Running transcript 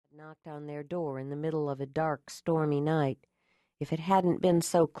knocked on their door in the middle of a dark, stormy night. If it hadn't been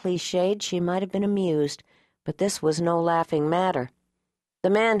so cliched, she might have been amused, but this was no laughing matter.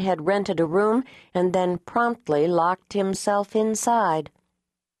 The man had rented a room and then promptly locked himself inside.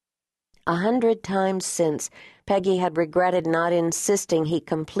 100 times since, Peggy had regretted not insisting he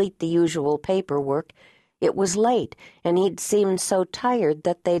complete the usual paperwork. It was late, and he'd seemed so tired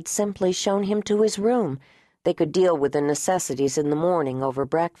that they'd simply shown him to his room. They could deal with the necessities in the morning over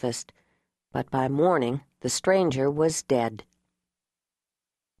breakfast. But by morning, the stranger was dead.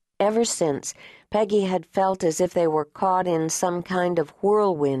 Ever since, Peggy had felt as if they were caught in some kind of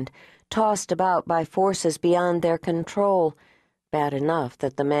whirlwind, tossed about by forces beyond their control. Bad enough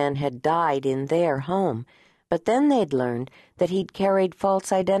that the man had died in their home, but then they'd learned that he'd carried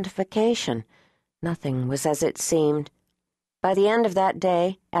false identification. Nothing was as it seemed. By the end of that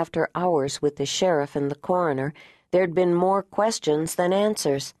day, after hours with the sheriff and the coroner, there'd been more questions than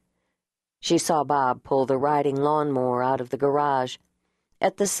answers. She saw Bob pull the riding lawnmower out of the garage.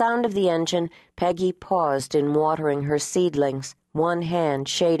 At the sound of the engine, Peggy paused in watering her seedlings, one hand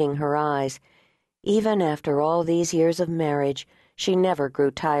shading her eyes. Even after all these years of marriage, she never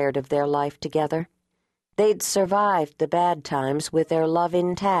grew tired of their life together. They'd survived the bad times with their love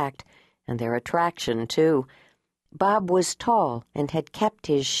intact, and their attraction, too. Bob was tall and had kept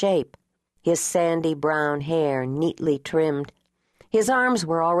his shape, his sandy brown hair neatly trimmed. His arms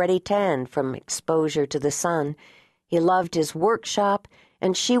were already tanned from exposure to the sun. He loved his workshop,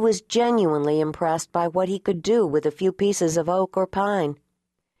 and she was genuinely impressed by what he could do with a few pieces of oak or pine.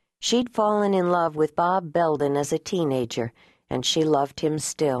 She'd fallen in love with Bob Belden as a teenager, and she loved him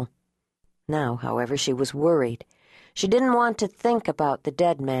still. Now, however, she was worried. She didn't want to think about the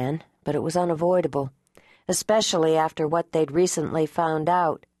dead man, but it was unavoidable, especially after what they'd recently found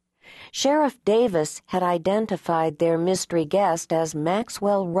out. Sheriff Davis had identified their mystery guest as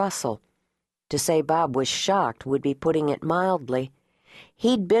Maxwell Russell. To say Bob was shocked would be putting it mildly.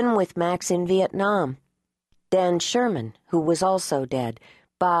 He'd been with Max in Vietnam. Dan Sherman, who was also dead,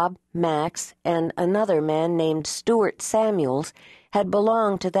 Bob, Max, and another man named Stuart Samuels had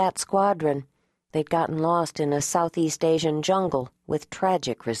belonged to that squadron. They'd gotten lost in a Southeast Asian jungle with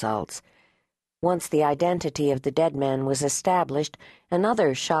tragic results. Once the identity of the dead man was established,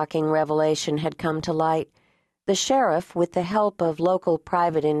 another shocking revelation had come to light. The sheriff, with the help of local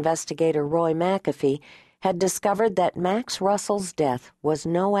private investigator Roy McAfee, had discovered that Max Russell's death was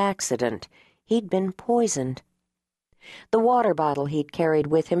no accident. He'd been poisoned. The water bottle he'd carried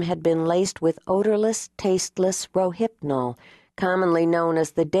with him had been laced with odorless, tasteless Rohypnol, commonly known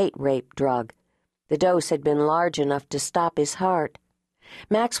as the date rape drug. The dose had been large enough to stop his heart.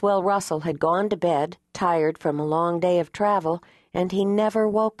 Maxwell Russell had gone to bed, tired from a long day of travel, and he never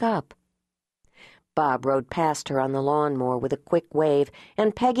woke up. Bob rode past her on the lawnmower with a quick wave,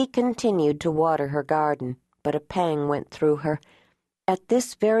 and Peggy continued to water her garden, but a pang went through her. At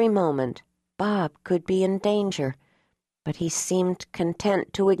this very moment, Bob could be in danger, but he seemed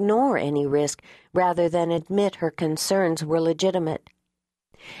content to ignore any risk rather than admit her concerns were legitimate.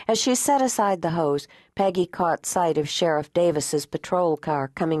 As she set aside the hose, Peggy caught sight of Sheriff Davis's patrol car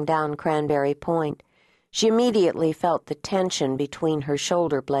coming down Cranberry Point. She immediately felt the tension between her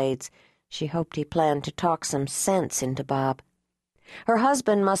shoulder blades. She hoped he planned to talk some sense into Bob. Her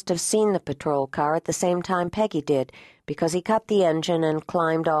husband must have seen the patrol car at the same time Peggy did, because he cut the engine and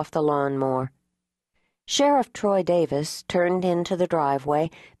climbed off the lawnmower. Sheriff Troy Davis turned into the driveway,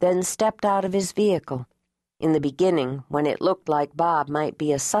 then stepped out of his vehicle. In the beginning, when it looked like Bob might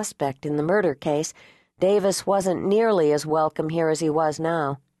be a suspect in the murder case, Davis wasn't nearly as welcome here as he was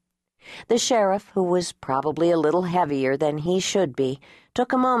now. The sheriff, who was probably a little heavier than he should be,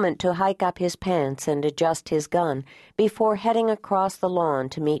 took a moment to hike up his pants and adjust his gun before heading across the lawn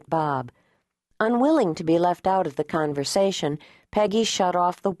to meet Bob. Unwilling to be left out of the conversation, Peggy shut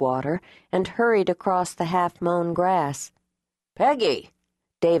off the water and hurried across the half-mown grass. "Peggy!"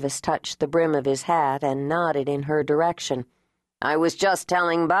 Davis touched the brim of his hat and nodded in her direction. "I was just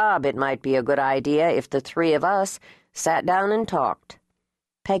telling Bob it might be a good idea if the three of us sat down and talked."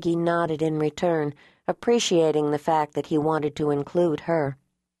 Peggy nodded in return, appreciating the fact that he wanted to include her.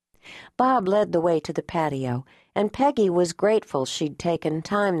 Bob led the way to the patio, and Peggy was grateful she'd taken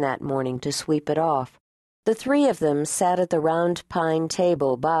time that morning to sweep it off. The three of them sat at the round pine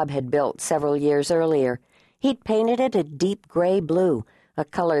table Bob had built several years earlier. He'd painted it a deep gray blue, a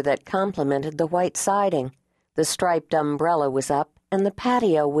color that complemented the white siding. The striped umbrella was up, and the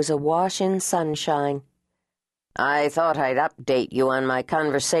patio was awash in sunshine. "I thought I'd update you on my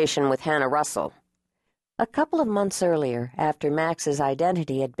conversation with Hannah Russell." A couple of months earlier, after Max's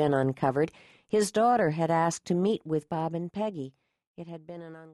identity had been uncovered, his daughter had asked to meet with Bob and Peggy. It had been an